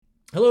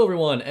Hello,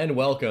 everyone, and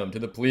welcome to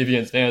the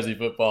Plebeians Fantasy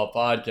Football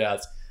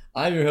Podcast.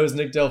 I'm your host,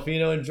 Nick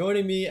Delfino, and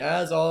joining me,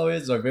 as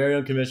always, is our very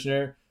own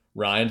commissioner,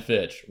 Ryan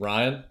Fitch.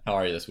 Ryan, how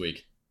are you this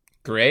week?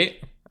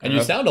 Great. And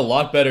you sound a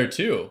lot better,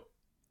 too.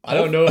 I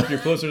don't know if you're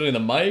closer to the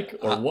mic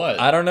or what.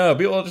 I don't know.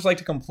 People just like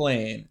to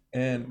complain,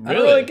 and I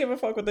don't Really? really give a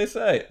fuck what they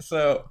say.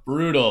 So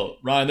Brutal.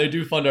 Ryan, they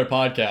do fund our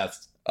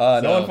podcast.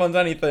 no one funds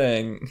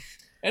anything.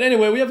 And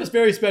anyway, we have this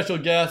very special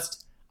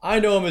guest. I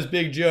know him as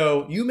Big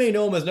Joe. You may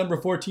know him as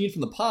number 14 from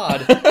the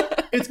pod.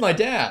 It's my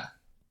dad.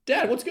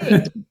 Dad, what's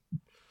good?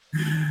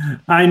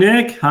 Hi,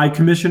 Nick. Hi,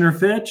 Commissioner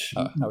Fitch.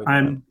 How we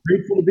I'm doing?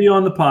 grateful to be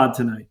on the pod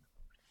tonight.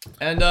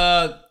 And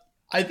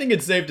I think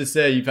it's safe to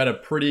say you've had a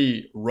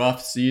pretty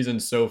rough season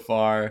so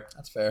far.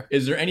 That's fair.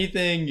 Is there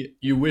anything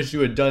you wish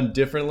you had done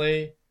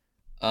differently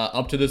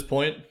up to this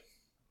point?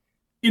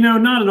 You know,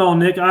 not at all,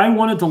 Nick. I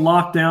wanted to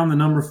lock down the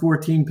number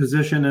 14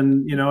 position,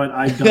 and, you know,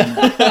 I've done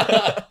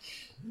that.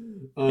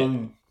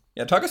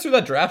 Yeah, talk us through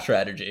that draft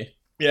strategy.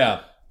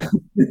 Yeah.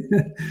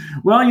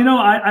 Well, you know,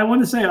 I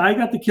want to say I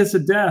got the kiss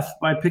of death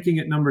by picking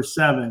at number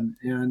 7.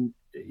 And,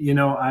 you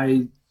know,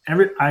 I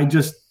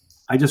just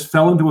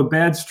fell into a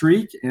bad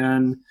streak,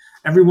 and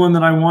everyone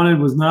that I wanted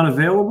was not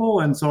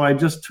available. And so I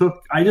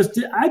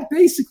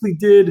basically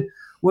did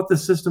what the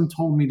system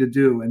told me to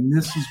do. And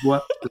this is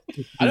what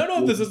I don't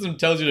know if the system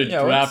tells you to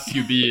draft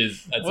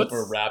QBs at such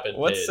a rapid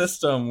What pace.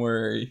 System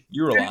were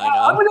you relying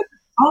on?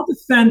 I'll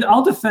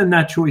defend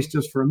that choice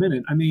just for a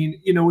minute. I mean,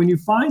 you know, when you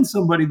find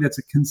somebody that's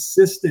a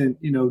consistent,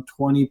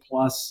 20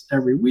 plus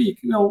every week,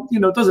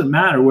 it doesn't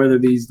matter whether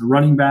he's the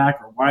running back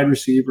or wide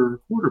receiver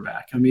or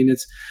quarterback. I mean,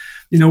 it's,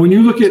 when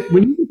you look at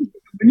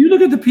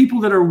the people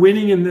that are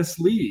winning in this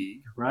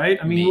league, right?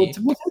 I mean, we'll take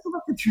a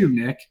look at you,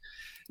 Nick.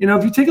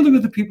 If you take a look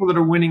at the people that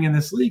are winning in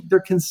this league, they're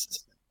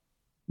consistent.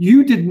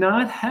 You did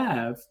not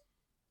have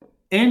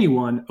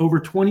anyone over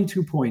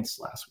 22 points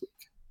last week.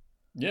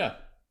 Yeah.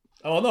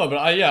 Oh, no,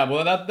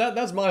 but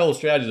that's my whole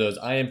strategy, though, is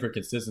I am for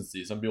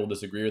consistency. Some people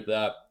disagree with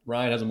that.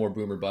 Ryan has a more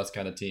boomer bust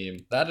kind of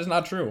team. That is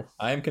not true.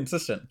 I am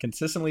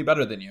consistently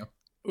better than you.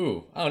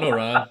 Ooh, I don't know,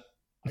 Ryan.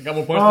 I got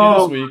more points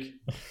than you this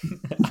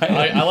week.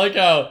 I like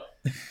how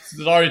this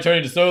is already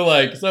turning to so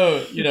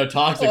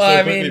toxic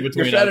so quickly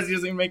between your strategy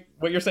us. doesn't make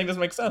what you're saying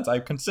doesn't make sense. I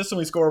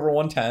consistently score over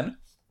 110.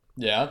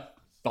 Yeah,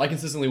 but I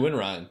consistently win,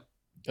 Ryan.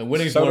 And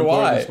winning is So more do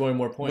important I. than scoring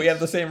more points. We have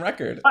the same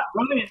record.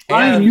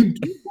 Ryan, you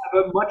do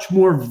have a much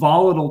more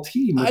volatile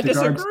team. I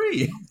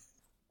disagree.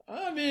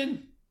 I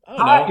mean, I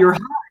don't know. Your high,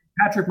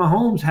 Patrick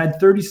Mahomes, had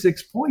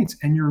 36 points,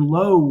 and your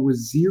low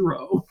was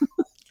 0.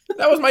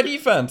 That was my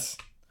defense.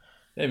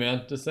 Hey,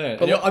 man, just saying.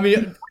 But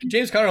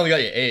James Conner only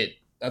got you 8.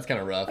 That's kind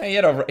of rough. He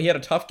had a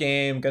tough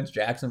game against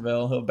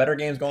Jacksonville. He'll have better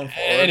games going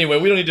forward. Anyway,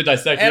 we don't need to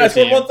dissect And your I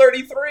scored team.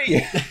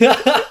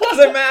 133.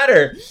 Doesn't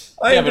matter.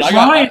 I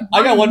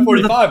got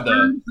 145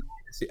 though.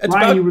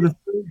 Ryan, you were the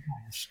third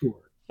highest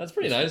score. That's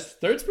pretty nice.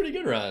 Third's pretty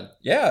good, Ryan.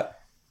 Yeah.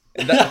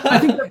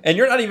 And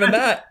you're not even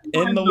that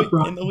in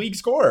the league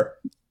score.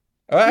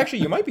 Oh, actually,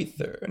 you might be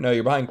third. No,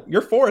 you're behind.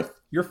 You're fourth.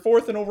 You're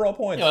fourth in overall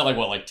points. Yeah,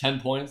 like 10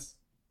 points?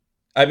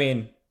 I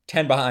mean,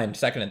 10 behind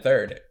second and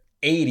third.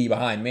 80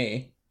 behind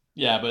me.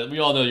 Yeah, but we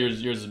all know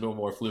yours is a bit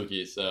more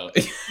fluky, so.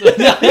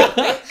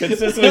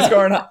 Consistently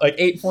scoring like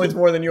 8 points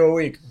more than you a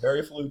week.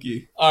 Very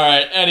fluky. All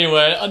right,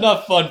 anyway,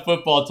 enough fun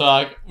football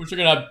talk. We're sure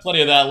going to have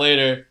plenty of that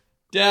later.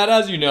 Dad,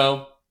 as you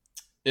know,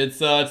 it's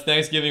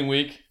Thanksgiving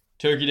week.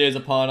 Turkey Day is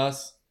upon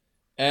us.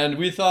 And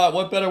we thought,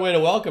 what better way to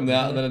welcome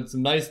that than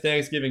some nice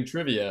Thanksgiving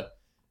trivia.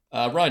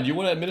 Ryan, do you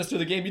want to administer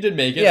the game? You did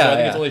make it, so I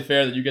think it's only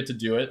fair that you get to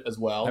do it as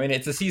well. I mean,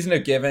 it's a season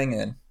of giving,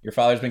 and your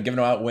father's been giving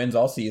out wins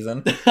all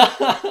season.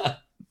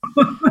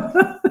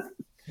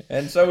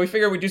 And so we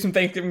figured we'd do some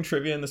Thanksgiving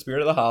trivia in the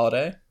spirit of the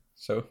holiday.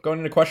 So going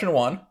into question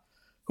 1,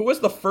 who was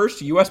the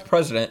first U.S.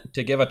 president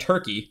to give a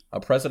turkey a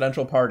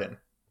presidential pardon?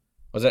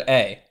 Was it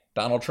A,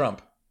 Donald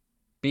Trump,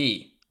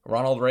 B,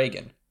 Ronald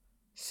Reagan,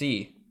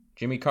 C,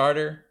 Jimmy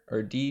Carter,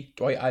 or D,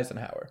 Dwight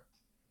Eisenhower?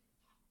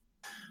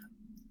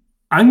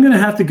 I'm going to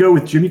have to go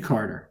with Jimmy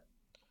Carter.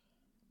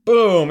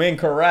 Boom,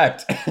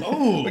 incorrect.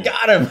 Ooh. We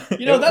got him.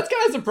 That's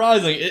kind of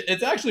surprising.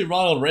 It's actually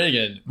Ronald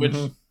Reagan, which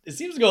it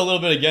seems to go a little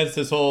bit against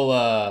his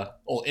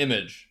whole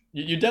image.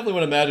 You definitely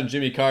would imagine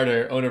Jimmy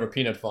Carter, owner of a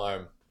peanut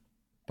farm,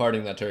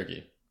 pardoning that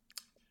turkey.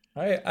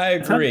 I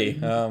agree.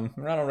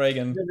 Ronald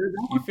Reagan,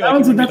 you feel that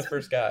like he would be that's- the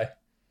first guy.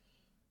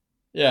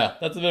 Yeah,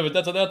 that's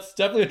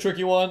definitely a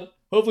tricky one.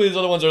 Hopefully these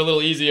other ones are a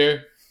little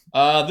easier.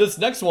 This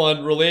next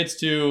one relates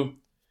to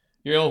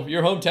your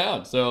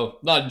hometown. So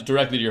not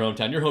directly to your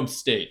hometown, your home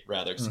state,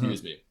 rather,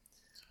 excuse me.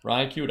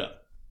 Ryan, cue it up.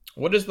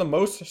 What is the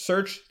most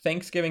searched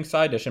Thanksgiving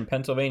side dish in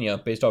Pennsylvania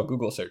based off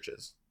Google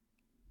searches?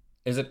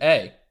 Is it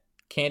A,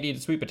 candied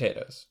sweet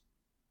potatoes,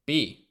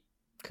 B,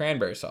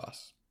 cranberry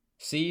sauce,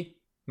 C,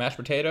 mashed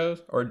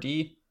potatoes, or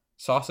D,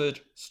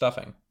 sausage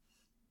stuffing?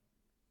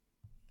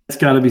 It's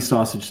got to be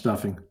sausage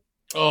stuffing.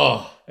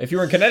 Oh, if you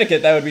were in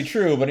Connecticut, that would be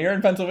true, but you're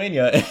in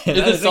Pennsylvania. is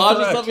it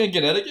sausage stuffing in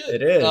Connecticut?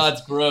 It is. Oh,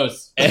 it's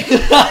gross.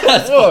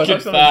 That's Whoa, fucking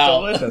it's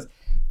foul. delicious.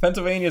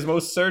 Pennsylvania's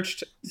most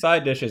searched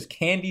side dish is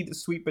candied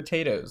sweet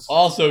potatoes.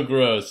 Also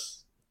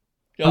gross.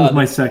 That was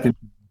my second.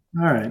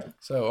 All right.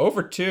 So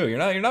over 2. You're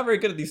not very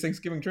good at these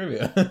Thanksgiving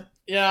trivia.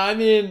 Yeah, I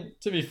mean,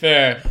 to be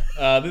fair,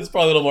 this is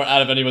probably a little more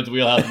out of anyone's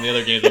wheelhouse than the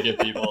other games I give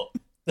people.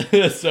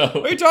 So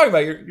What are you talking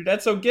about? Your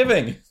dad's so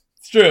giving.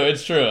 It's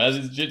true. As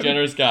a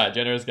generous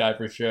guy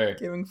for sure.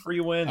 Giving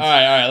free wins. All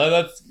right.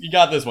 Let's. You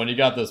got this one.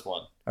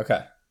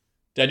 Okay.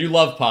 Dad, you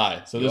love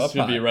pie, so You this love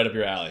should pie. be right up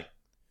your alley.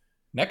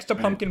 Next to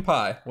pumpkin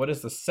pie, what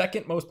is the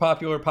second most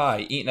popular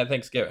pie eaten at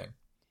Thanksgiving?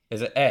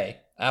 Is it A,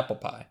 apple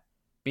pie,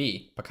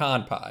 B,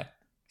 pecan pie,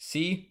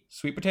 C,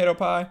 sweet potato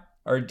pie,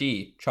 or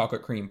D,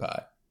 chocolate cream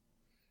pie?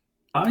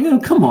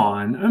 Come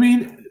on. I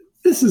mean,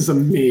 this is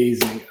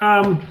amazing.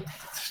 All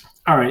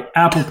right,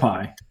 apple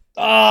pie.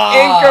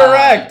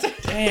 Incorrect.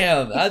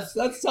 Damn, that's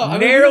tough.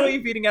 Narrowly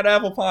beating out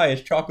apple pie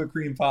is chocolate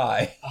cream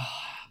pie.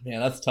 Man,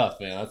 that's tough,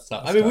 man.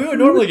 I mean, we would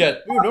normally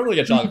get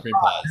chocolate cream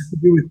pies. To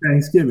do with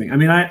Thanksgiving. I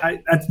mean,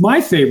 I that's my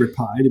favorite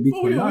pie, to be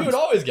Well, quite we honest. would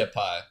always get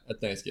pie at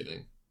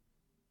Thanksgiving.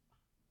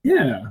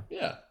 Yeah.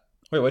 Yeah.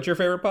 Wait, what's your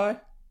favorite pie?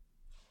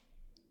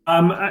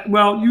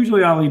 Well,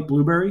 usually I'll eat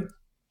blueberry.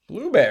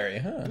 Blueberry,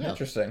 huh? Yeah.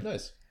 Interesting.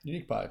 Nice.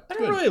 Unique pie. I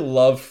Good. don't really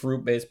love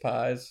fruit-based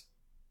pies.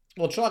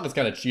 Well, chocolate's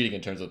kind of cheating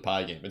in terms of the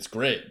pie game. It's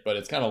great, but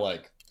it's kind of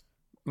like,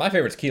 My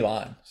favorite's key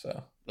lime,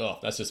 so oh,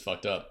 that's just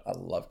fucked up. I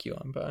love key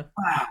lime pie.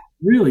 Wow,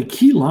 really?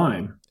 Key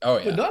lime. Oh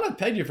Would yeah, not have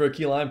pegged you for a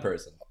key lime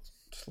person.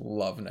 just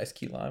love a nice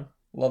key lime.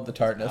 Love the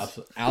tartness.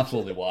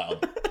 Absolutely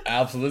wild.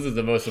 Absolutely, this is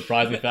the most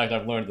surprising fact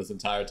I've learned this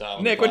entire time.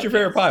 on Nick, the what's your podcast.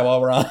 favorite pie?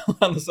 While we're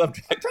on the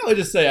subject, I'd probably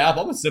just say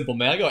apple. I'm a simple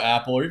man. I go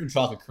apple or even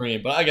chocolate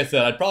cream. But like I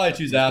said, I'd probably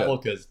choose That's apple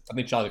because I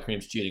think chocolate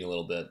cream's cheating a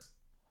little bit.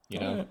 You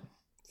know, Alright.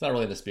 It's not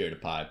really in the spirit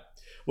of pie.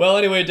 Well,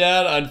 anyway,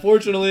 Dad,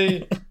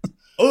 unfortunately,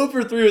 0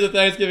 for 3 with the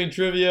Thanksgiving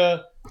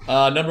trivia.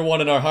 Number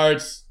 1 in our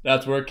hearts.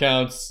 That's where it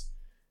counts.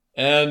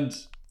 And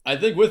I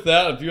think with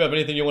that, if you have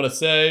anything you want to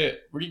say,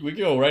 we can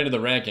go right into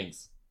the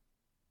rankings.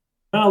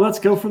 Well, let's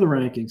go for the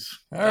rankings.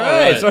 All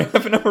right. right. So we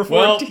have number 14.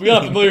 Well, we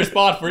got a familiar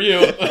spot for you.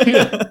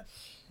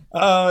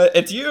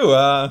 It's you,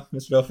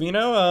 Mr.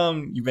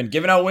 Delfino. You've been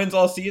giving out wins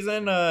all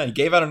season. You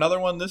gave out another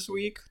one this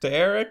week to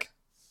Eric.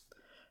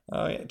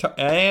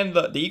 And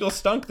the Eagles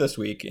stunk this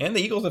week. And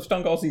the Eagles have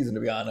stunk all season, to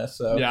be honest.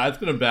 So Yeah, it's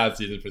been a bad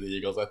season for the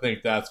Eagles. I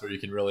think that's where you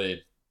can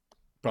really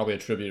probably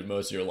attribute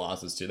most of your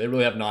losses to. They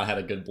really have not had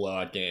a good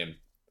blowout game.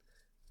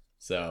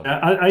 So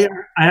I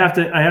have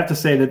to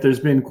say that there's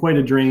been quite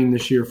a drain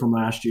this year from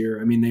last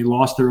year. I mean, they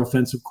lost their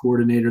offensive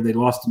coordinator, they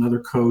lost another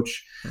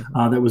coach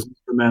that was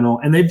instrumental,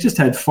 and they've just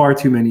had far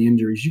too many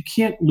injuries. You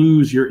can't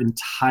lose your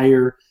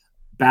entire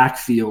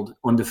backfield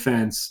on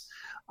defense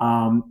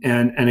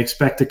and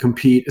expect to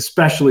compete,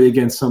 especially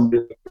against some of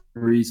the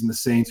Breeze and the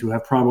Saints, who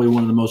have probably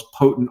one of the most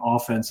potent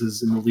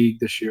offenses in the league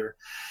this year.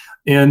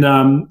 And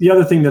the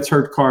other thing that's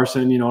hurt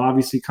Carson,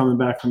 obviously coming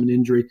back from an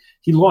injury,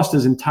 he lost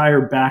his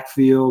entire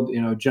backfield.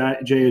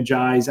 Jay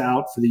Ajayi's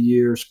out for the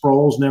year.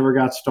 Sproles never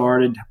got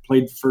started,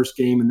 played the first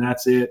game, and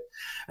that's it.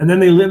 And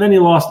then he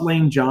lost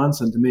Lane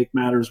Johnson to make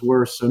matters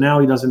worse. So now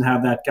he doesn't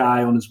have that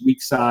guy on his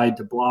weak side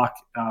to block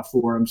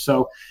for him.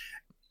 So,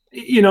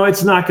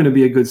 it's not going to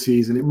be a good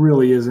season. It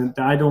really isn't.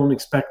 I don't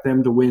expect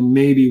them to win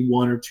maybe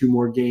 1 or 2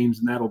 more games,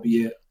 and that'll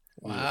be it.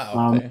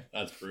 wow. Okay.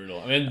 that's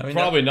brutal. I mean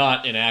probably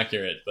not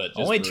inaccurate, but just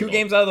Only brutal. 2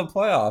 games out of the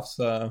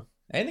playoffs.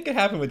 Anything could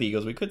happen with the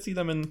Eagles. We could see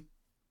them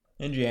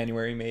in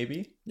January,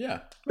 maybe. Yeah.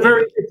 It's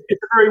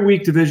a very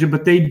weak division,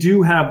 but they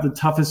do have the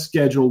toughest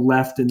schedule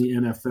left in the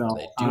NFL.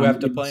 They do have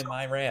to play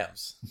my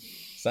Rams.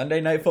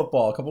 Sunday Night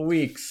Football, a couple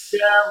weeks.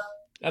 Yeah.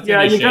 That's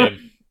gonna be a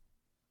shame.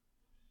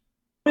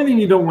 The only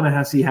thing you don't want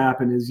to see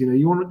happen is,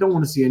 don't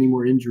want to see any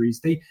more injuries.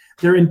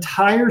 Their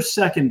entire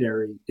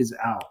secondary is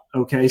out.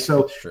 Okay,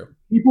 so That's true.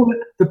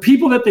 the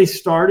people that they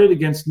started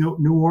against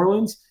New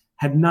Orleans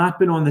had not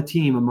been on the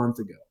team a month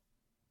ago.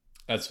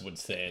 That's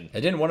insane.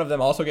 And didn't one of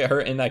them also get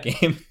hurt in that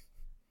game?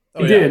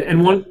 Oh, They did,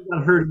 and one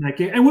got hurt in that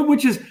game, and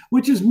which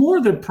is more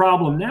the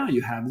problem now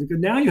you have. Because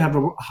now you have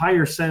a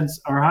higher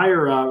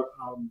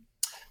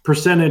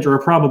percentage or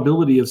a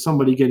probability of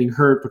somebody getting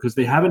hurt because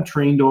they haven't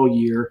trained all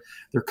year.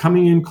 They're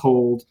coming in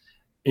cold,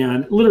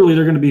 and literally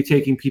they're going to be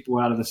taking people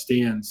out of the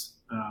stands.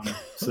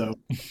 So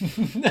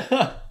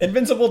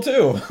Invincible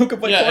too. Who could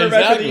play yeah,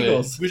 quarterback for exactly. the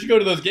Eagles? We should go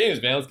to those games,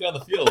 man. Let's get on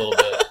the field a little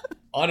bit.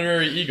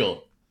 Honorary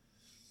Eagle.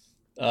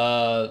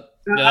 Yeah,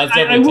 that's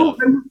I definitely tough.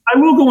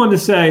 will go on to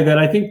say that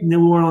I think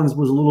New Orleans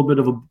was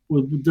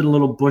did a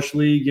little bush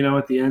league,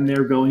 at the end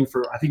there, going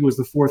for, I think it was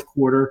the fourth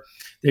quarter.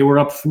 They were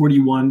up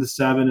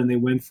 41-7, and they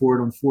went for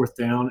it on 4th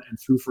down and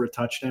threw for a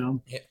touchdown.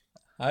 Yeah,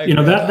 I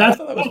agree. That I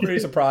thought that was pretty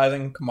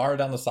surprising. Kamara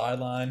down the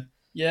sideline.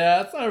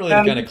 Yeah, that's not really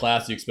the kind of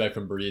class you expect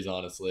from Breeze,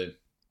 honestly.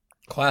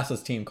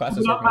 Classless team.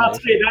 Classless I'll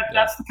say organization.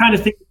 that's the kind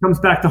of thing that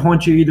comes back to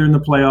haunt you either in the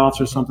playoffs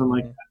or something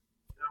like that.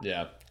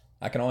 Yeah.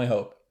 I can only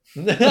hope.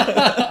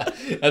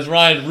 As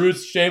Ryan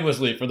roots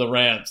shamelessly for the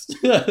Rams.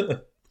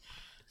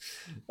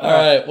 All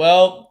right,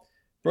 well,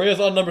 bring us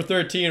on number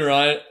 13,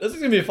 Ryan. This is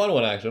going to be a fun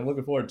one, actually. I'm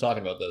looking forward to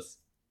talking about this.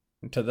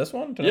 To this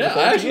one? To Yeah, number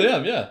I 13? actually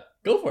am, yeah.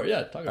 Go for it,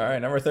 yeah. Talk All about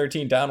right, number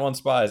 13, down 1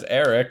 spies.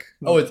 Eric.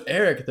 it. Oh, it's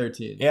Eric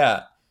 13.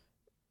 Yeah.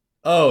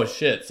 Oh,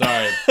 shit.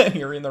 Sorry.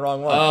 You're reading the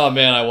wrong one. Oh,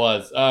 man, I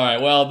was. All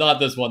right. Well, not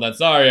this one then.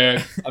 Sorry,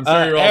 Eric. I'm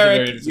sure you're also Eric,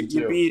 very interested,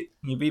 too.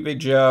 You beat Big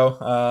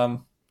Joe.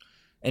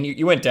 And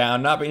you went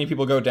down. Not many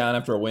people go down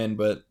after a win,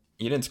 but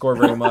you didn't score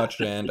very much.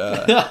 And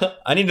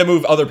I need to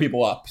move other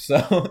people up.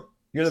 So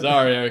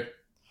Sorry, Eric.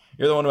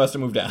 You're the one who has to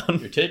move down.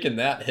 You're taking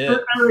that hit.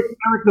 Eric,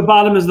 the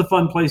bottom is the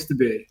fun place to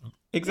be.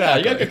 Exactly. Yeah,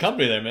 you got good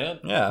company there, man.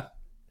 Yeah.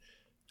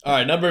 All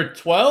right, number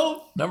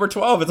 12? Number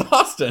 12 is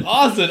Austin.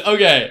 Austin.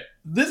 Okay.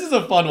 This is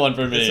a fun one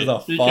for me. This is a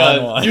fun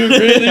because one. You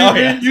agree?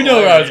 Yeah, you know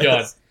where I was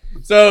going.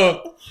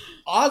 So,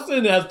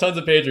 Austin has tons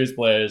of Patriots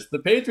players. The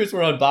Patriots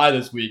were on bye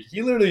this week.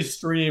 He literally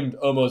streamed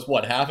almost,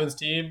 half his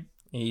team?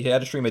 He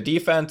had to stream a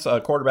defense, a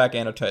quarterback,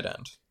 and a tight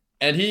end.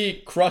 And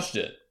he crushed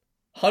it.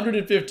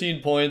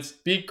 115 points.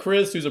 Beat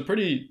Chris, who's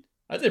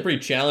I'd say pretty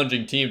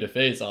challenging team to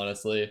face,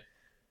 honestly.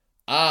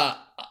 I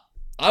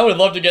would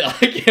love to I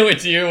can't wait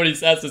to hear what he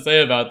has to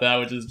say about that,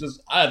 which is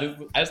just, I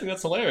just think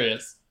that's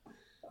hilarious.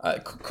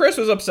 Chris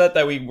was upset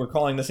that we were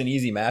calling this an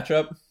easy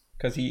matchup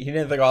because he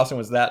didn't think Austin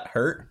was that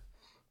hurt,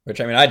 which,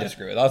 I mean, I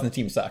disagree with. Austin's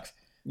team sucks.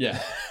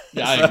 Yeah.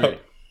 Yeah, I agree.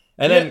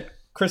 And then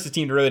Chris's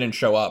team really didn't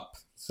show up.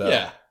 So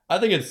yeah, I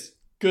think it's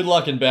good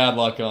luck and bad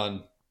luck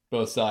on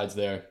both sides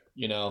there,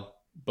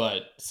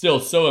 but still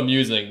so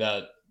amusing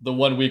that the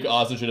 1 week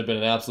Austin should have been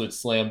an absolute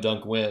slam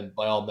dunk win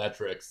by all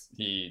metrics.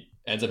 He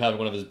ends up having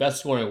one of his best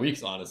scoring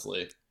weeks,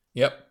 honestly.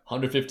 Yep.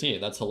 115.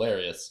 That's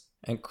hilarious.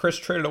 And Chris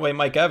traded away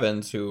Mike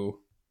Evans, who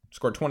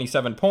scored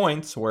 27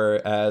 points,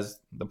 whereas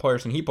the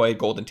person he played,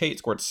 Golden Tate,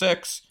 scored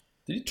 6.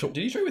 Did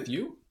he trade with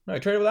you? No, I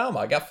traded with Alma.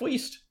 I got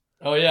fleeced.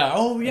 Oh, yeah.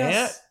 Oh, yes.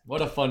 Yeah.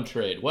 What a fun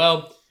trade.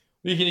 Well,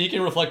 he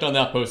can reflect on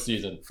that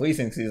postseason.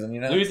 Fleecing season,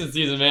 Fleecing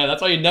season, man.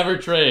 That's why you never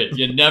trade.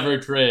 You never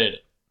trade.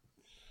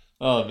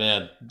 Oh,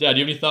 man. Dad, do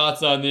you have any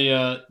thoughts on the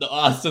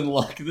Austin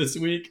luck this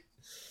week?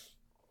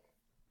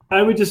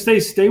 I would just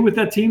stay with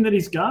that team that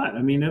he's got.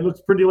 I mean, it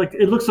looks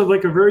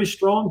like a very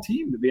strong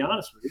team, to be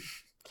honest with you.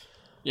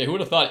 Yeah, who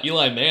would have thought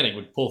Eli Manning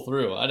would pull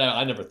through?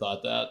 I never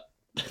thought that.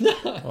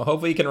 Well,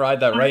 hopefully you can ride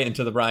that right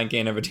into the Brian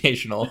Cain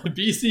Invitational.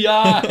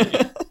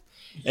 BCI!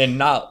 And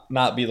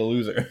not be the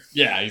loser.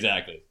 Yeah,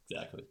 exactly.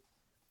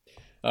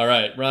 All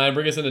right, Ryan,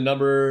 bring us into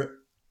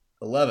number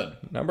 11.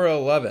 Number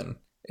 11.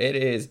 It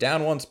is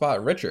down one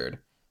spot, Richard.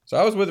 So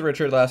I was with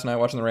Richard last night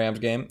watching the Rams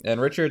game,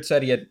 and Richard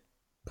said he had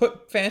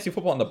put fantasy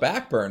football on the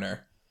back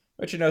burner,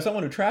 which,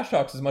 someone who trash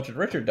talks as much as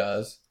Richard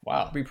does,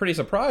 wow, would be pretty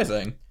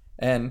surprising.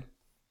 And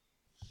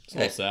it's a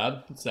little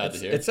sad. It's sad to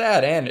hear. It's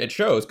sad, and it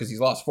shows because he's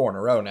lost 4 in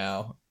a row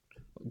now,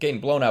 getting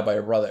blown out by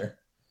your brother.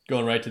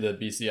 Going right to the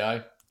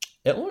BCI?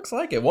 It looks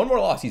like it. One more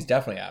loss, he's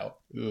definitely out.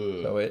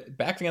 Ooh. So it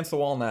backs against the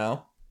wall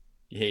now.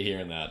 You hate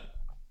hearing that.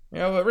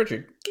 But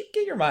Richard,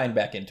 get your mind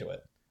back into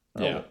it.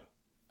 Yeah.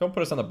 Don't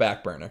put us on the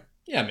back burner.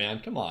 Yeah, man.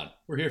 Come on.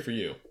 We're here for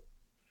you.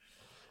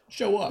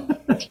 Show up.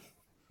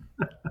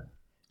 All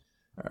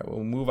right,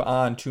 we'll move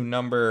on to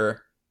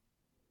number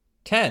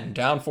 10.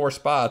 Down 4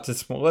 spots.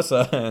 It's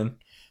Melissa, and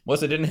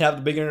Melissa didn't have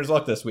the beginner's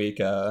luck this week.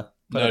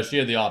 No, she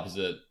had the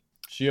opposite.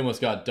 She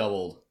almost got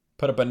doubled.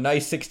 Put up a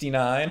nice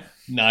 69.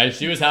 Nice.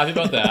 She was happy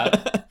about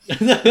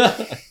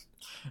that.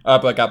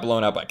 But got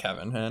blown out by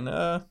Kevin.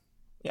 And,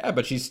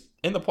 but she's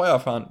in the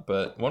playoff hunt,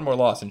 but one more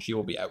loss and she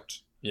will be out.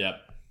 Yep.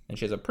 And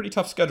she has a pretty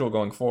tough schedule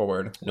going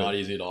forward. Not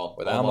easy at all.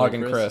 With Almog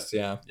and Chris,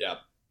 yeah. Yeah.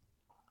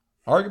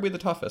 Arguably the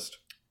toughest.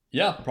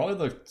 Yeah, probably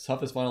the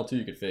toughest final 2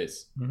 you could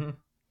face. Mm-hmm.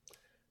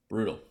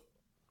 Brutal.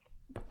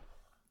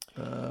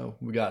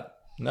 We got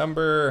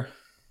number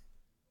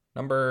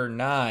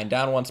 9,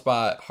 down 1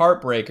 spot.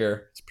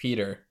 Heartbreaker. It's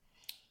Peter.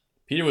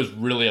 Peter was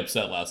really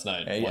upset last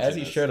night. As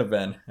he should have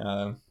been.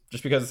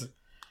 Just because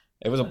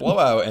it was a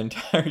blowout and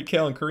Tyreek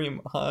Hill and Kareem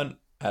Hunt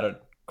had a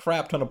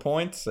crap ton of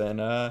points, and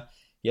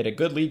he had a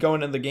good lead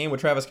going into the game with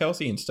Travis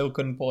Kelce and still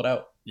couldn't pull it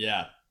out.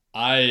 Yeah.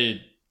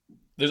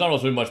 There's not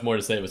really much more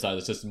to say besides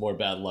it's just more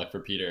bad luck for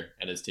Peter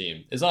and his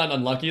team. It's not an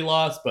unlucky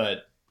loss,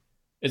 but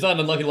it's not an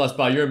unlucky loss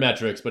by your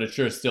metrics, but it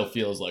sure still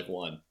feels like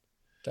one.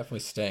 Definitely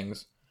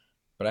stings.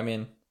 But I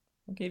mean,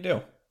 what can you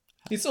do?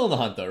 He's still in the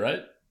hunt though,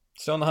 right?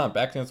 Still in the hunt.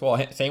 Back against the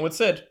wall. Same with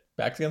Sid.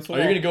 Back against the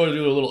wall. Are you going to go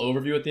do a little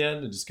overview at the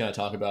end and just kind of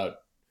talk about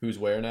who's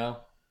where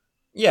now?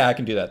 Yeah, I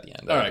can do that at the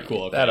end. All right,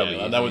 cool. Okay, that'll be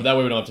easy. That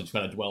way we don't have to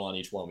kind of dwell on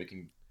each one. We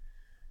can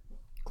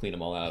clean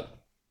them all out.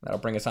 That'll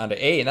bring us on to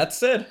 8, and that's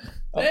Sid.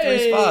 Up Hey!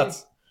 3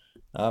 spots.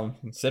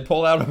 Sid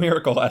pulled out a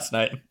miracle last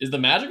night. Is the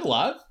magic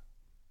alive?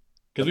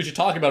 Because we should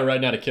talk about it right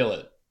now to kill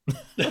it.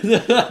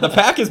 The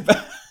pack is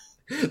back.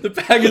 The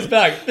pack is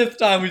back. 5th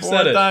time we've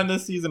said it. 4th time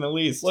this season at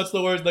least. What's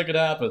the worst that could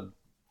happen?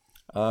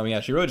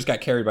 She really just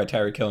got carried by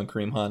Tyreek Hill and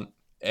Kareem Hunt,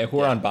 who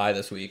are on bye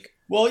this week.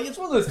 Well, it's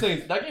one of those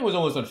things. That game was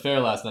almost unfair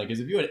last night because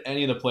if you had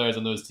any of the players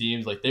on those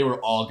teams, like they were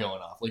all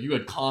going off. Like you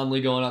had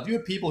Conley going off. You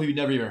had people who you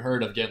never even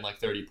heard of getting like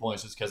 30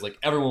 points just because like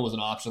everyone was an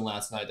option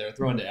last night. They were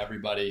throwing to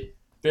everybody.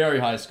 Very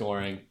high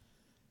scoring.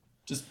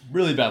 Just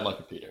really bad luck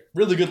for Peter.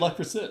 Really good luck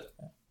for Sid.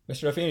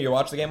 Mr. Ruffino, you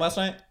watched the game last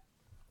night?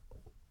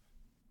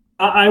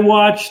 I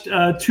watched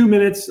 2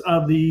 minutes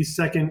of the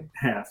second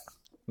half.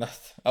 That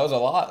was a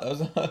lot.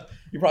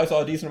 You probably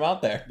saw a decent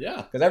amount there. Yeah.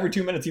 Because every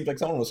 2 minutes seems like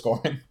someone was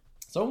scoring.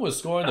 Someone was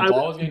scoring. The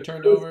ball was getting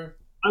turned over.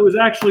 I was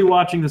actually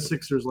watching the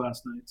Sixers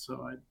last night,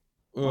 so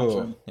I.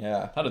 Ooh,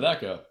 yeah. How did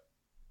that go?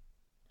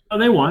 Oh,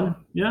 they won.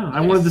 Yeah, Nice.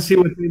 I wanted to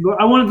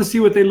see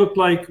what they looked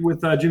like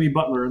with Jimmy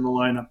Butler in the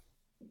lineup.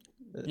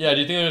 Yeah, do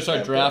you think they're gonna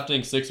start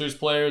drafting Sixers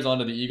players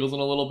onto the Eagles in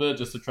a little bit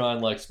just to try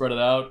and like spread it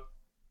out?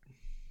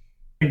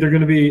 I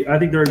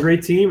think they're a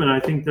great team, and I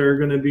think they're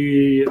going to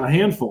be a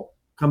handful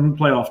come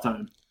playoff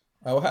time.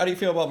 How do you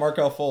feel about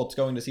Markelle Fultz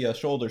going to see a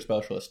shoulder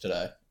specialist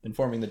today,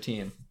 informing the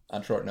team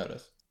on short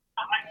notice?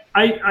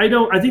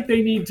 I think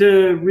they need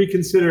to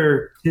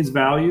reconsider his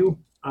value.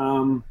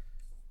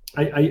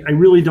 I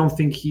really don't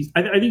think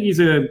I think he's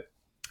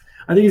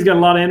got a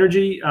lot of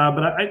energy,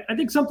 but I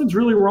think something's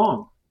really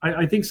wrong.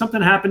 I think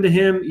something happened to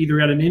him,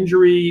 either at an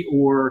injury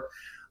or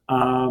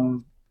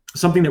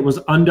something that was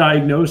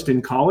undiagnosed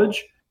in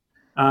college,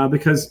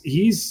 because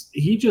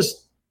he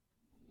just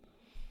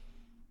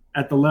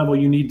at the level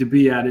you need to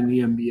be at in the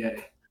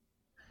NBA.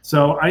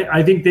 So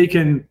I think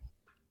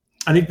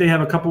they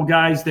have a couple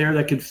guys there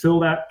that could fill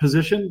that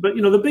position. But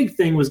the big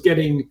thing was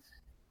getting.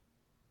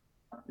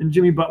 And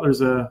Jimmy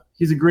Butler's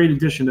he's a great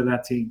addition to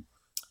that team.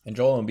 And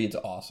Joel Embiid's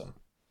awesome.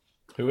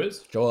 Who is?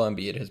 Joel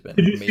Embiid has been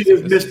Did you amazing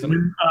see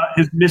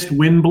his missed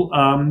win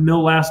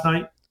mill last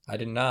night? I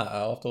did not.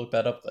 I'll have to look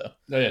that up, though.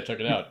 Oh, yeah, check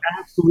it out.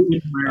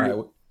 Absolutely. All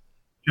right.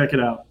 Check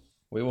it out.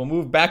 We will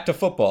move back to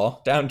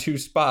football, down 2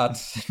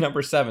 spots.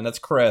 Number 7, that's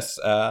Chris.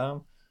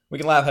 We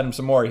can laugh at him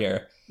some more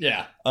here.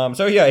 Yeah. And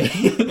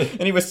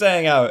he was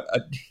saying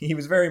he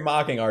was very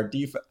mocking our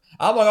defense.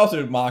 I've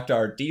also mocked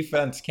our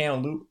defense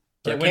can't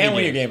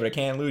win your game, but it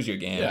can't lose your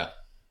game. Yeah.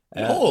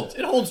 It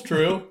holds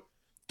true.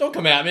 Don't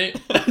come at me.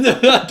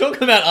 Don't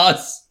come at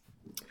us.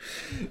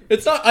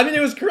 It's not. I mean, it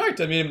was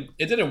correct. I mean,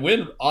 it didn't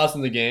win us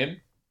in the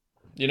game.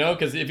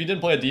 Because if you didn't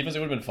play a defense, it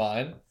would have been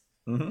fine.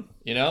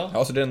 Mm-hmm. I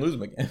also didn't lose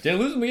him again. Didn't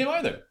lose him the game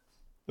either.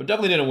 But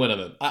definitely didn't win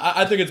him.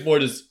 I think it's more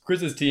just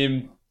Chris's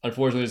team,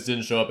 unfortunately, just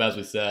didn't show up as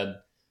we said.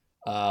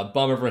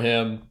 Bummer for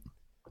him.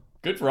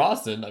 Good for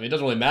Austin. I mean, it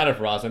doesn't really matter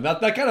for Austin. That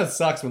kind of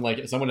sucks when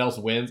like someone else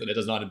wins and it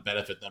does not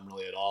benefit them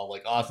really at all.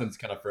 Like Austin's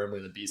kind of firmly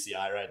in the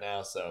BCI right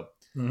now, so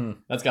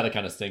that's got to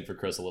kind of stink for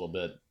Chris a little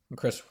bit.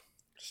 Chris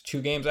is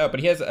 2 games out, but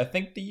he has, I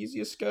think, the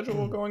easiest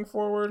schedule going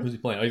forward. Who's he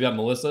playing? Oh, you got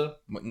Melissa?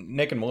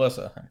 Nick and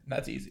Melissa.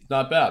 That's easy.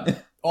 Not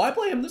bad. Oh, I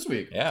play him this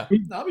week. Yeah.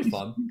 That'll be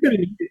fun.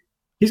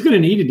 He's going to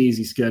need an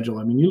easy schedule.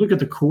 I mean, you look at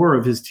the core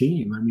of his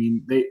team. I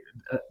mean,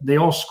 they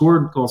all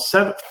scored, 4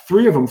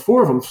 of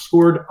them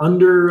scored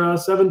under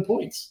 7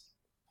 points.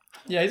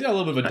 Yeah, he's got a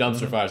little bit of a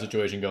dumpster fire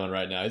situation going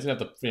right now. He's going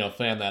to have to,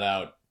 fan that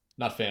out.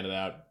 Not fan it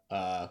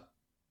out.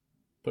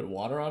 Put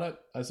water on it,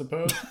 I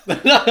suppose.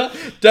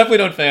 Definitely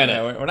don't fan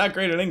it. We're not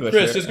great at English.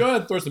 Chris, here. just go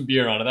ahead and throw some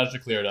beer on it. That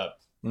should clear it up.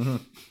 Mm-hmm.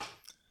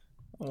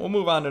 We'll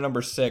move on to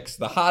number 6,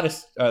 the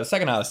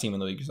second hottest team in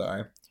the league.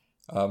 Sorry,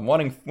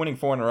 winning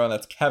 4 in a row.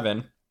 That's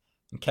Kevin,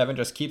 and Kevin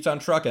just keeps on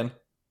trucking,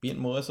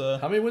 beating Melissa.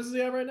 How many wins does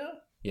he have right now?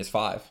 He has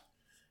 5.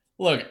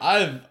 Look,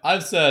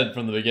 I've said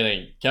from the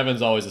beginning,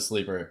 Kevin's always a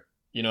sleeper.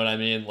 You know what I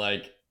mean?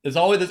 Like it's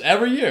always this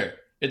every year.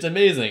 It's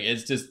amazing.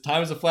 It's just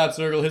time is a flat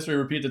circle. History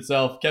repeats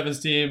itself. Kevin's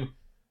team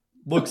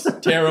looks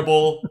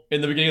terrible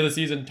in the beginning of the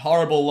season.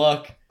 Horrible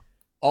luck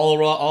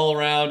all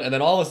around, and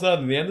then all of a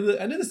sudden, the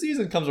end of the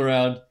season comes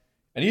around.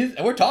 And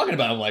we're talking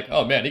about him like,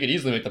 oh man, he could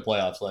easily make the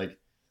playoffs. Like,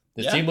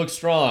 his team looks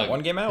strong.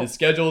 1 game out. His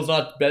schedule is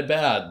not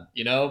bad.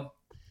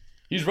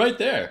 He's right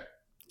there.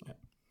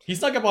 He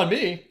snuck up on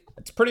me.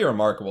 It's pretty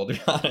remarkable, to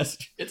be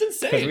honest. It's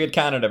insane. Because we had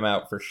counted him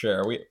out for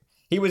sure.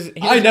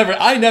 I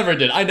never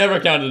did. I never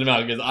counted him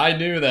out because I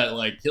knew that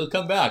like he'll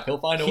come back. He'll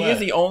find a way. He is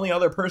the only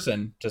other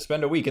person to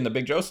spend a week in the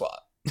Big Joe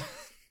slot.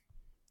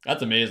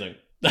 That's amazing.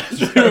 That's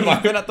He's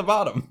been at the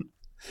bottom.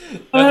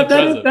 That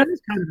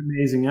is kind of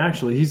amazing,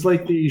 actually. He's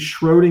like the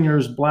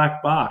Schrodinger's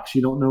black box.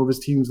 You don't know if his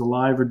team's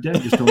alive or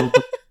dead. Just don't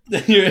open.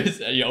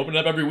 You open it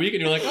up every week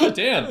and you're like, oh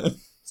damn,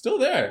 still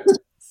there.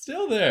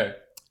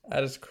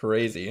 That is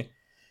crazy.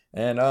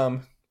 And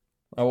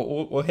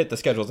we'll hit the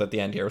schedules at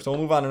the end here. So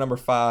we'll move on to number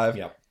 5.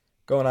 Yeah.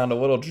 Going on to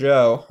little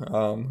Joe,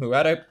 who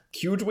had a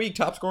huge week,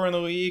 top scorer in the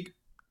league,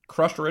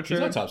 crushed Richard. He's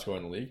not top scorer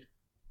in the league.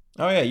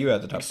 Oh yeah, you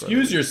had the top scorer.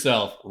 Excuse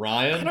yourself,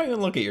 Ryan. I don't even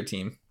look at your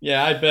team.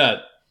 Yeah, I bet.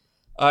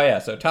 Oh yeah,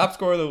 so top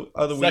scorer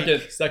of the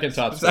week. Second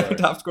top scorer. Second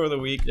top scorer of the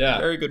week. Yeah.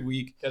 Very good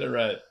week. Get it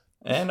right.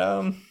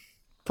 And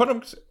put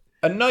him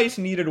a nice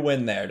needed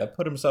win there to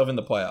put himself in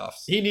the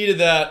playoffs. He needed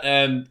that,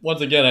 and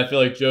once again, I feel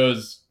like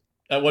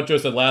what Joe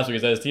said last week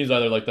is that his team's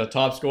either like the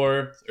top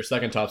scorer or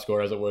second top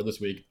scorer, as it were,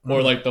 this week,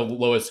 or like the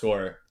lowest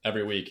scorer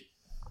every week.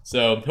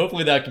 So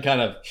hopefully that can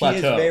kind of plateau.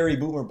 He is very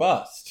boomer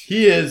bust.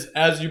 He is,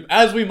 as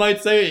we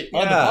might say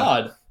on the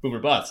pod, boomer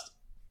bust.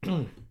 I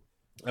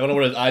don't know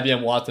what his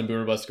IBM Watson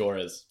boomer bust score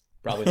is.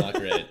 Probably not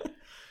great.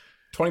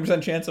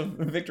 20% chance of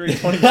victory,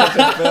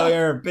 20%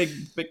 failure, big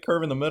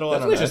curve in the middle.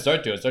 That's what you should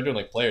start doing. Start doing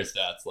like player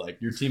stats. Like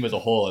your team as a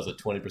whole has a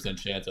 20%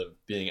 chance of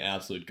being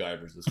absolute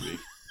garbage this week.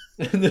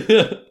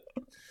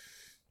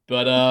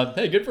 But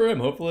hey, good for him.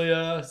 Hopefully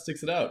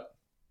sticks it out.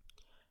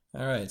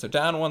 All right, so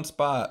down one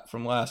spot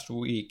from last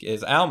week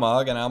is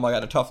Almog, and Almog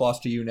got a tough loss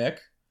to you, Nick.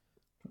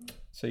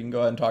 So you can go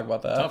ahead and talk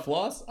about that. Tough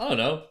loss? I don't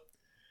know.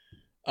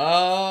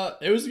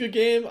 It was a good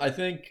game. I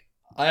think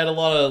I had a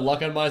lot of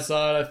luck on my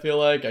side, I feel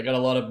like. I got a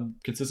lot of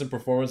consistent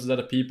performances out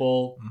of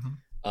people.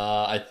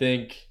 I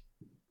think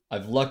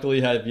I've luckily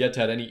yet to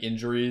have any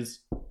injuries.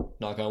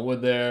 Knock on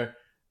wood there.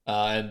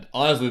 And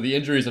honestly, the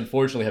injuries,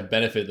 unfortunately, have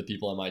benefited the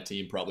people on my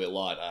team probably a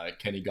lot.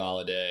 Kenny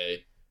Galladay.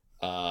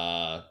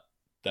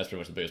 That's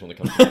pretty much the biggest one that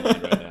comes to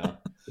mind right now.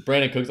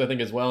 Brandon Cooks, I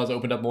think, as well, has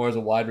opened up more as a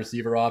wide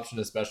receiver option,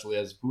 especially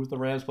as who was the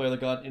Rams player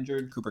that got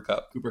injured? Cooper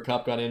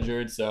Kupp got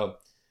injured. So,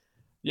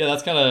 yeah,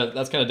 that's kind of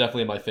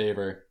definitely in my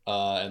favor.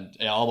 And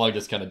Almog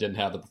just kind of didn't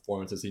have the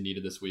performances he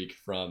needed this week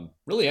from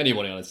really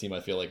anyone on his team.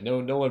 I feel like no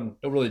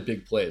really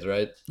big plays,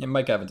 right? And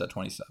Mike Evans at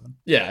 27.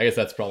 Yeah, I guess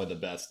that's probably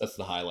the best. That's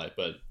the highlight,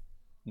 but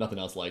nothing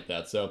else like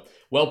that. So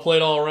well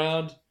played all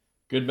around,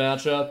 good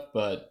matchup.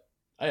 But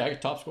hey, I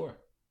got top score.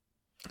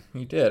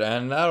 You did,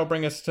 and that'll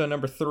bring us to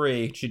number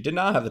 3. She did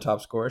not have the top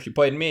score. She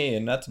played me,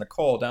 and that's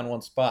Nicole, down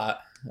one spot.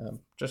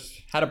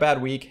 Just had a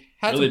bad week.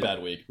 Bad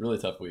week. Really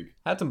tough week.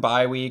 Had some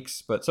bye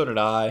weeks, but so did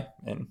I.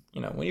 And,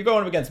 when you're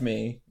going up against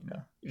me,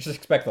 you just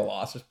expect the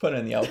loss. Just put it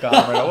in the L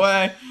column right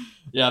away.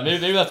 Yeah,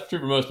 maybe that's true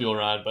for most people,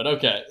 Ryan, but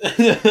okay.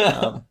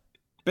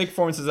 Big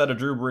performances out of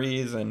Drew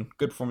Brees and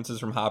good performances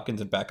from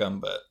Hopkins and Beckham,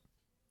 but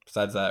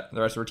besides that,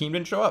 the rest of our team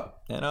didn't show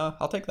up, and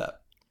I'll take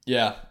that.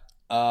 Yeah.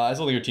 I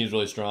still think your team's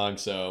really strong,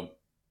 so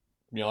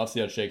let's see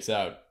how it shakes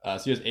out. So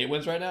he has 8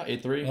 wins right now?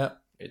 8-3? Yeah.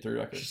 8-3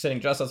 record. She's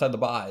sitting just outside the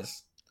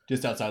byes.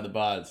 Just outside the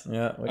buys.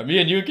 Yeah. Are me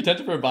and you in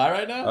contention for a bye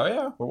right now? Oh,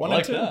 yeah. We're 1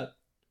 and 2. That.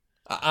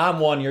 I'm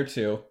 1, you're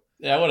 2.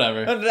 Yeah,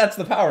 whatever. And that's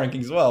the power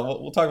rankings as well.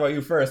 We'll talk about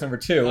you first, number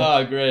 2.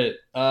 Oh, great.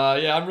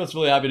 Yeah, I'm just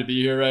really happy to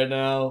be here right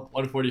now.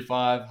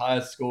 145,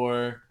 highest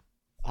score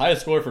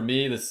for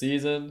me this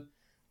season.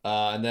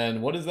 And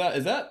then what is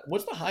that?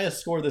 What's the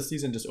highest score this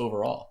season just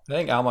overall? I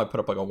think Al might put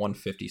up like a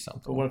 150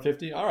 something.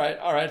 150? All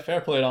right.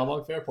 Fair play,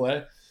 Almog. Fair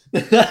play.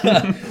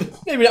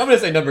 Maybe I'm going to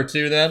say number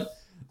 2 then.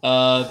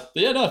 But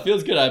yeah, no, it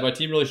feels good. My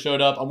team really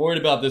showed up. I'm worried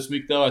about this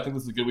week, though. I think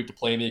this is a good week to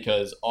play me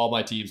because all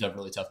my teams have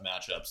really tough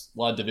matchups. A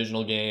lot of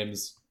divisional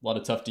games, a lot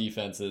of tough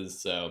defenses.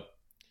 So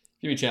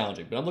it's going to be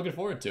challenging, but I'm looking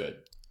forward to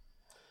it.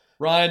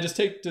 Ryan, just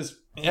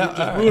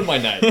ruin my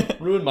night.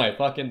 Ruin my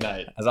fucking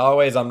night. As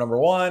always, I'm number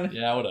 1.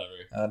 Yeah,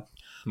 whatever.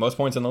 Most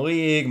points in the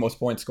league, most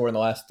points scored in the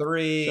last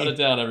 3. Shut it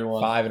down,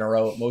 everyone. 5 in a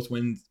row, most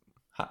wins,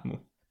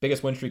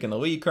 biggest win streak in the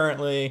league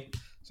currently.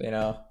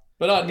 So,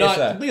 But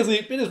not biggest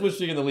win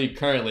streak in the league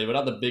currently, but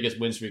not the biggest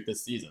win streak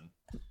this season.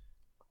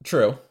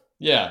 True.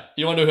 Yeah.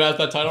 You want to know who has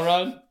that title,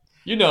 Ryan?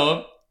 You know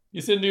him.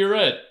 He's sitting to your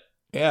right.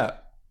 Yeah.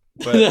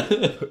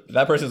 But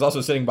that person's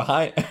also sitting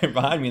behind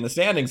me in the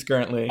standings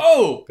currently.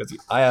 Oh! Because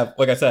I have,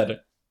 like I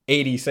said,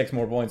 86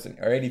 more points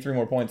or 83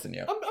 more points than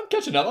you. I'm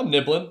catching up. I'm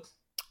nibbling.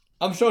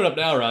 I'm showing up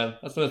now, Ryan.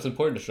 That's when it's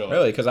important to show up.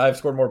 Really? Because I've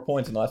scored more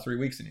points in the last 3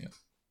 weeks than you.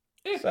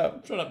 Yeah, so,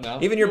 I'm showing up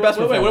now. Even your best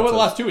performances. Wait, what about the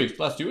last 2 weeks?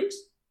 Last 2 weeks?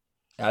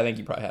 I think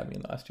you probably had me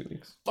in the last 2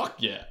 weeks.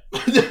 Fuck yeah.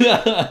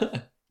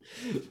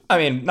 I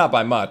mean, not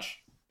by much.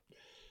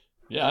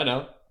 Yeah, I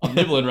know. I'm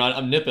nibbling, Ryan.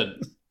 I'm nipping.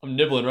 I'm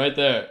nibbling right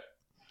there.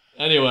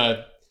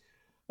 Anyway.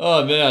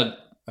 Oh, man.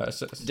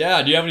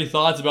 Dad, do you have any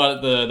thoughts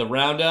about the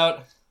round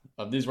out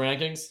of these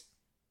rankings?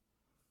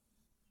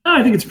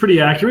 I think it's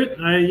pretty accurate.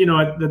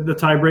 The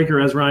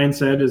tiebreaker, as Ryan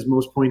said, is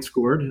most points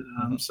scored.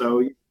 So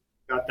you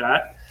got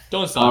that.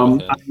 Don't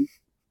stop with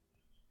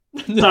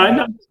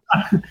him.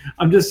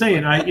 I'm just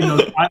saying.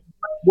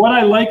 What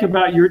I like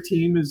about your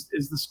team is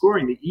the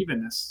scoring, the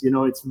evenness.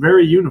 It's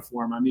very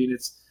uniform. I mean,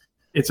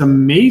 it's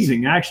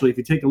amazing actually. If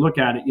you take a look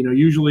at it,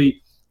 usually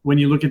when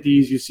you look at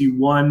these, you see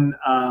one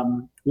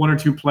or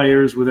two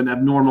players with an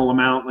abnormal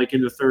amount, like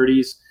in the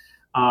 30s.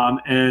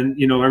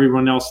 And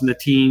everyone else in the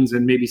teens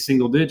and maybe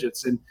single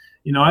digits. And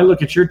I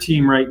look at your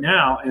team right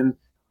now, and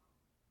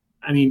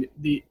I mean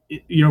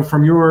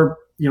from your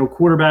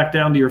quarterback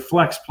down to your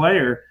flex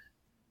player,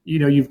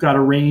 you've got a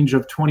range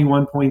of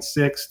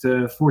 21.6 to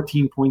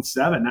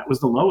 14.7. That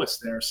was the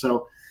lowest there.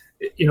 So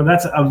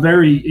that's a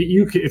very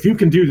if you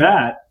can do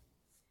that,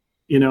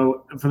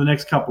 for the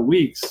next couple of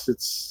weeks,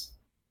 it's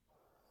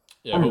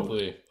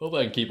hopefully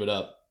I can keep it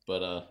up.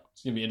 But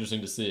it's gonna be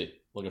interesting to see.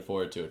 Looking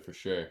forward to it for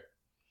sure.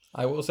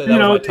 I will say that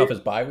was my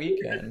toughest bye week,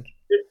 and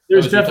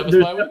there's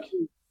definitely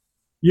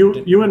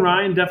you and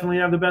Ryan definitely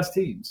have the best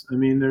teams. I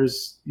mean,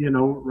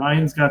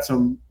 Ryan's got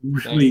some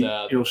really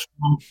strong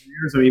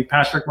players. I mean,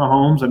 Patrick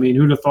Mahomes. I mean,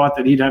 who'd have thought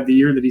that he'd have the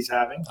year that he's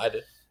having? I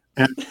did.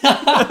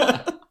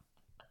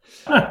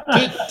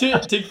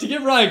 to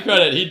give Ryan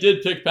credit, he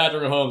did pick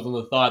Patrick Mahomes on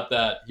the thought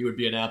that he would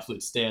be an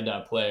absolute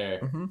standout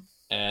player,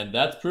 and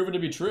that's proven to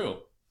be true.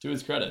 To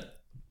his credit.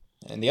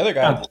 And the other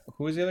guy,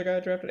 who was the other guy I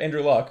drafted?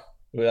 Andrew Luck.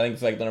 Who I think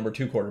is like the number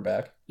 2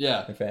 quarterback.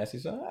 Yeah. In fantasy.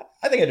 So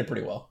I think I did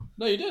pretty well.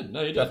 No, you did.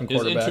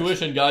 His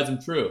intuition guides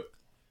him true.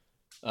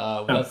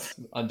 That's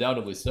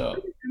undoubtedly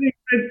so.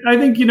 I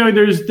think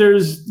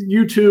there's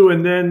you two,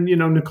 and then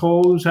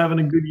Nicole, who's having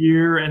a good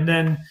year, and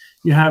then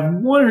you have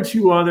one or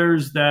two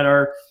others that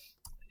are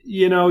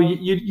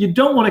you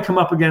don't want to come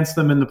up against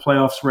them in the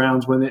playoffs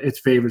rounds when it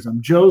favors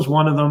them. Joe's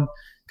one of them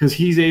because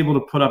he's able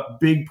to put up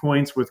big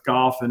points with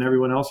Goff and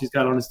everyone else he's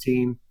got on his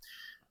team.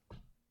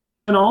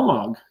 And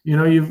Almog,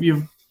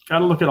 you've got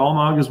to look at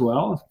Almog as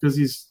well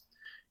because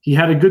he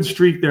had a good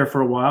streak there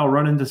for a while,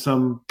 run into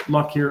some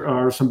luck here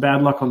or some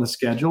bad luck on the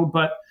schedule.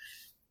 But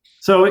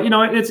so,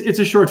 it's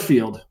a short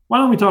field. Why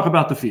don't we talk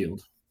about the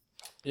field?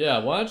 Yeah,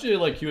 why don't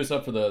you cue us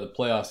up for the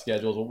playoff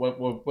schedules?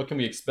 What can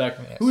we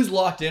expect? Yes. Who's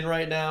locked in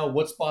right now?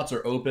 What spots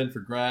are open for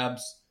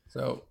grabs?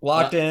 So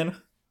locked in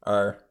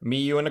are me,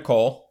 you, and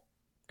Nicole.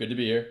 Good to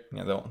be here.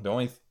 Yeah, the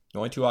only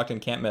two locked in,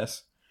 can't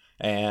miss.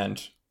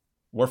 And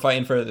we're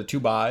fighting for the 2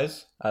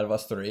 buys out of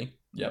us 3.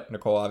 Yep.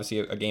 Nicole obviously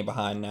a game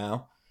behind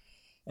now.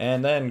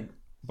 And then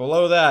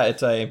below that,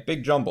 it's a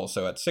big jumble.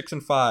 So at 6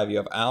 and 5, you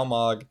have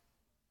Almog,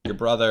 your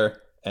brother,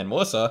 and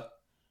Melissa.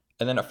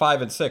 And then at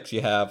 5 and 6,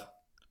 you have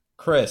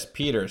Chris,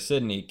 Peter,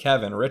 Sydney,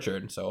 Kevin,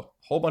 Richard. So a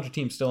whole bunch of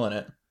teams still in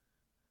it.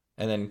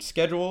 And then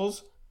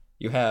schedules,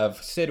 you have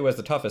Sid, who has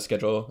the toughest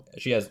schedule.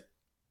 She has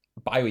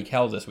bye week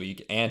hell this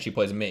week, and she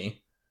plays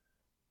me.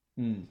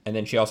 And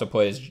then she also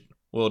plays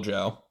Will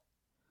Joe.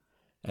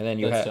 And then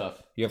you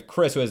have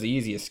Chris, who has the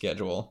easiest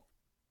schedule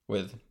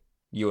with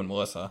you and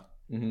Melissa.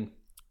 Mm-hmm.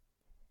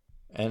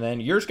 And then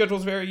your schedule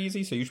is very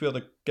easy, so you should be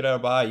able to get out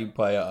of bye. You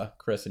play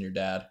Chris and your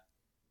dad.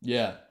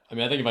 Yeah. I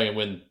mean, I think if I can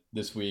win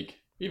this week,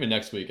 even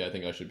next week, I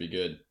think I should be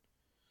good.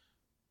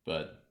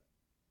 But,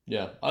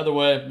 yeah, either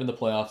way, I'm in the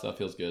playoffs. That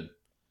feels good.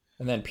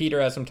 And then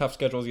Peter has some tough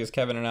schedules. He has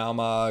Kevin and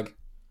Almog.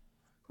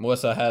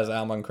 Melissa has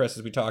Almog and Chris,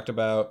 as we talked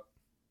about.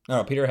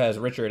 No, Peter has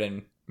Richard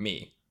and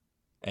me.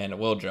 And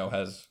Will Joe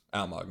has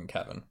Almog and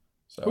Kevin.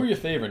 So who are you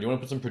favoring? Do you want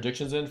to put some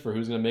predictions in for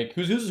who's going to make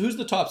who's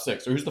the top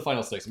 6 or who's the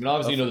final 6? I mean,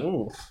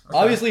 obviously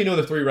obviously you know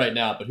the 3 right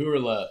now, but who are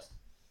left?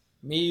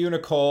 Me, you,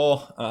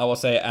 Nicole. I will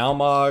say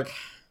Almog.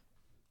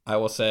 I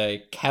will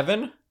say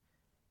Kevin,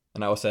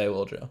 and I will say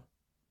Will Joe.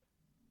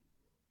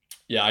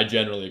 Yeah, I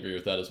generally agree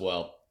with that as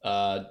well.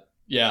 I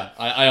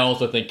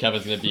also think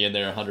Kevin's going to be in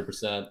there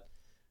 100%.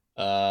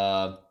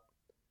 I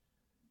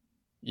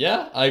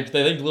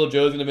think Lil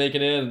Joe's going to make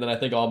it in, and then I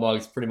think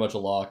Almog's pretty much a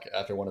lock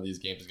after one of these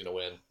games is going to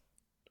win.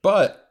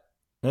 But,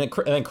 and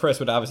then Chris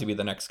would obviously be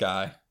the next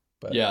guy.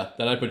 But yeah,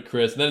 then I put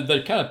Chris. And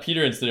then kind of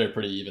Peter and Sid are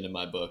pretty even in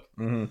my book.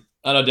 Mm-hmm.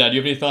 I don't know, Dad, do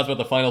you have any thoughts about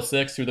the final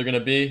 6, who they're going to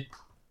be?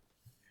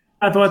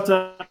 I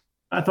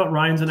thought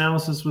Ryan's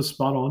analysis was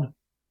spot on.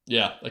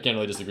 Yeah, I can't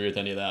really disagree with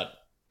any of that.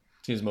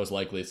 Seems the most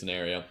likely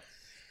scenario.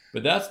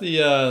 But that's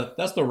the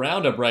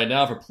roundup right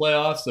now for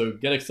playoffs, so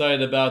get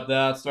excited about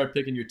that. Start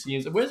picking your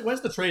teams. When's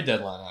the trade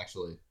deadline,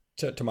 actually?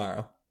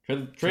 Tomorrow.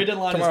 Trade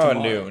deadline tomorrow is tomorrow.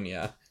 At noon,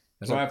 yeah.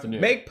 Tomorrow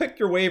afternoon. Pick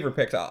your waiver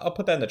picks. I'll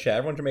put that in the chat.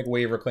 Everyone should make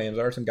waiver claims.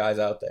 There are some guys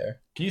out there.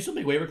 Can you still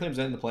make waiver claims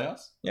in the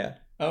playoffs? Yeah.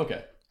 Oh,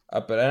 okay.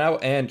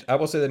 And I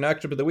will say the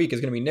next trip of the week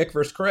is going to be Nick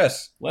versus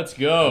Chris. Let's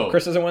go. If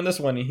Chris doesn't win this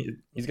one,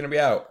 he's going to be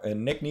out,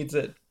 and Nick needs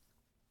it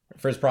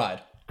for his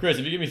pride. Chris,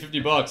 if you give me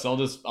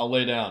 $50, I'll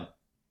lay down.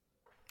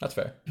 That's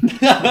fair.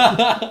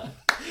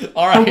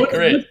 All right,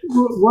 great.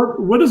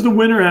 What does the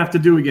winner have to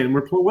do again?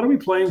 What are we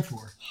playing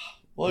for?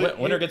 Well,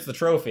 winner gets the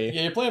trophy.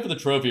 Yeah, you're playing for the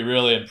trophy,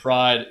 really, and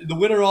pride. The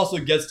winner also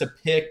gets to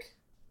pick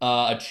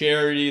a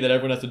charity that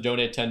everyone has to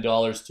donate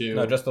 $10 to.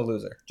 No, just the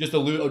loser. Just the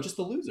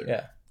loser.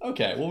 Yeah.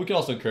 Okay. Well, we can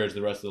also encourage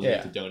the rest of the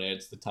league to donate.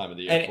 It's the time of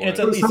the year. And it's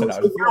at least enough.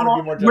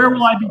 Where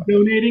will I be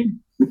donating?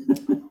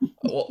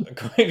 Well,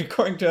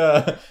 according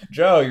to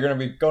Joe, you're going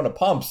to be going to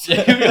Pumps.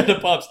 Yeah, you're going to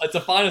Pumps. It's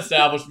a fine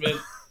establishment.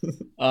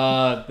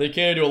 They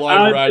cater to a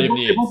wide variety of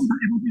needs. It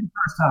won't be the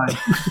first time.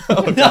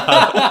 Oh,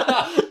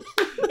 God.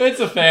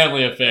 It's a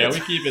family affair. We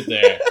keep it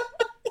there.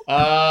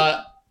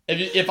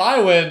 If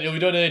I win, you'll be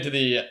donating to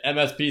the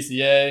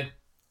MSPCA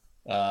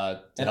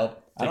to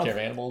help take care of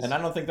animals. And I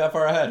don't think that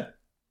far ahead.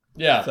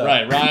 Yeah, so.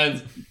 Right.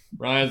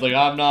 Ryan's like,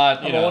 I'm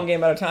not. I'm a one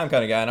game at a time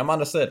kind of guy, and I'm on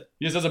the sit.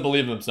 He just doesn't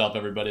believe in himself.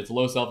 Everybody, it's a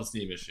low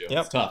self-esteem issue. Yep.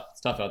 It's tough.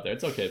 It's tough out there.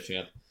 It's okay,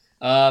 champ.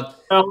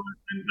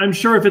 I'm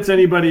sure if it's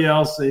anybody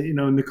else,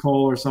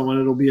 Nicole or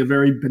someone, it'll be a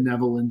very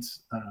benevolent,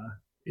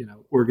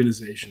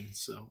 organization.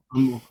 So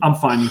I'm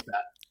fine with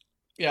that.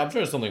 Yeah, I'm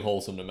sure it's something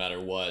wholesome no matter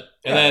what.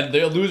 And then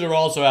the loser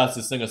also has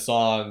to sing a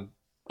song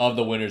of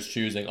the winner's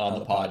choosing on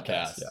the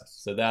podcast. Yes.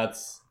 So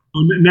that's.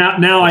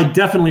 Now I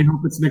definitely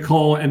hope it's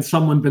Nicole and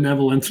someone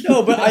benevolent.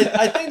 No, but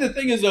I think the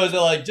thing is, though, is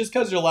that, just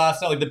because you're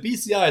last out, the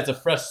BCI, it's a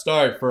fresh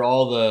start for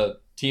all the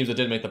teams that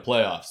didn't make the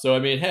playoffs. So, I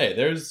mean, hey,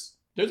 there's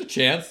a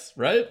chance,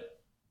 right?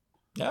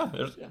 Yeah,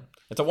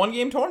 it's a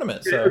one-game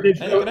tournament. So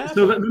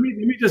let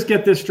me just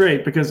get this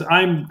straight, because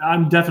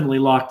I'm definitely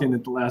locked in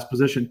at the last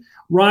position.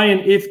 Ryan,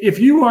 if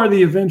you are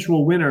the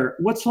eventual winner,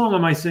 what song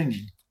am I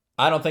singing?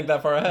 I don't think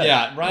that far ahead.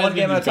 Yeah, Ryan's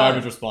giving these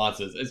garbage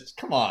responses.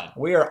 Come on.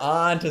 We are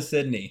on to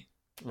Sydney.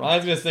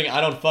 Ryan's going to sing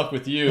I Don't Fuck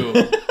With You,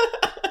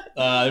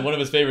 one of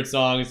his favorite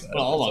songs,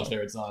 all of his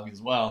favorite songs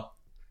as well.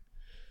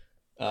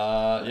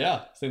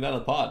 Sing that on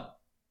the pod.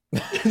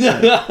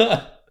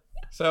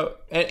 So,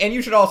 and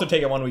you should also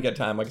take it 1 week at a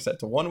time. Like I said,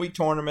 it's a 1 week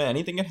tournament.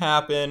 Anything can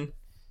happen.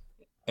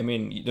 I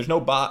mean, there's no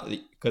bye,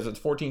 because it's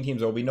 14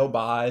 teams. There will be no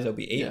buys. There'll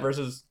be 8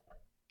 versus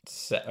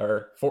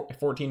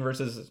 14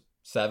 versus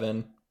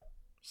 7,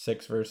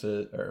 6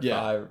 versus or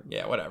 5.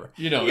 Yeah, whatever.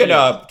 You know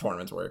how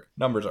tournaments work.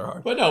 Numbers are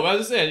hard. But no, I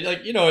was just saying,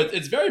 like,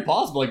 it's very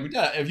possible. Like,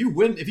 yeah, if he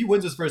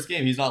wins his first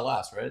game, he's not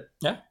last, right?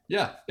 Yeah.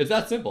 Yeah, it's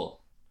that simple.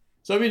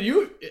 So I mean,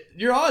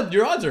 your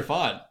odds are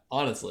fine,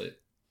 honestly.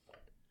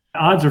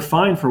 Odds are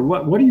fine for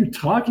what? What are you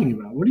talking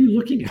about? What are you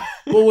looking at?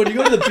 Well, when you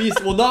go to the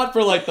BC, well, not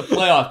for like the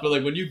playoffs, but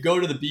like when you go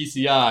to the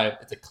BCI,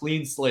 it's a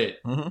clean slate,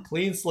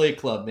 clean slate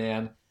club,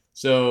 man.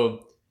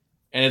 So,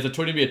 and it's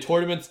going to be a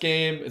tournaments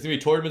game. It's going to be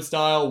tournament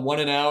style, 1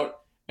 and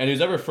out, and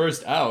who's ever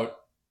first out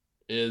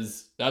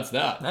that's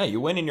that. Hey, you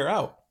win and you're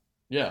out.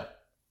 Yeah.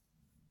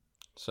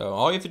 So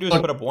all you have to do is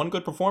put up one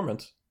good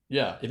performance.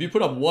 Yeah, if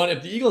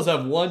the Eagles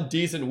have one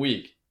decent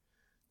week,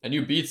 and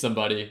you beat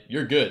somebody,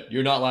 you're good.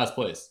 You're not last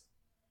place.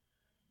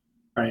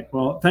 All right.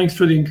 Well, thanks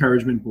for the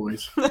encouragement,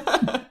 boys.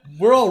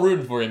 We're all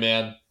rooting for you,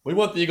 man. We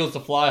want the Eagles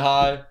to fly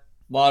high,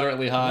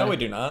 moderately high. No, we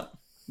do not.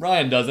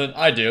 Ryan doesn't.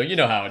 I do. You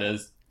know how it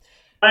is.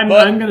 I'm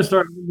going to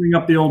start bring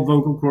up the old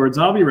vocal cords.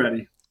 I'll be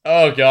ready.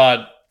 Oh,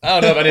 God. I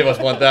don't know if any of us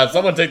want that.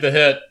 Someone take the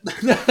hit.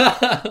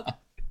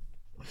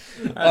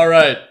 All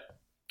right.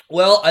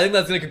 Well, I think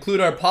that's going to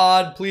conclude our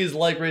pod. Please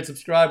like, rate,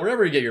 subscribe,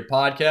 wherever you get your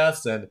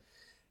podcasts. And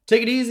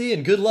take it easy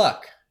and good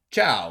luck.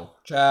 Ciao.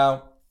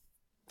 Ciao.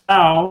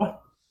 Ciao.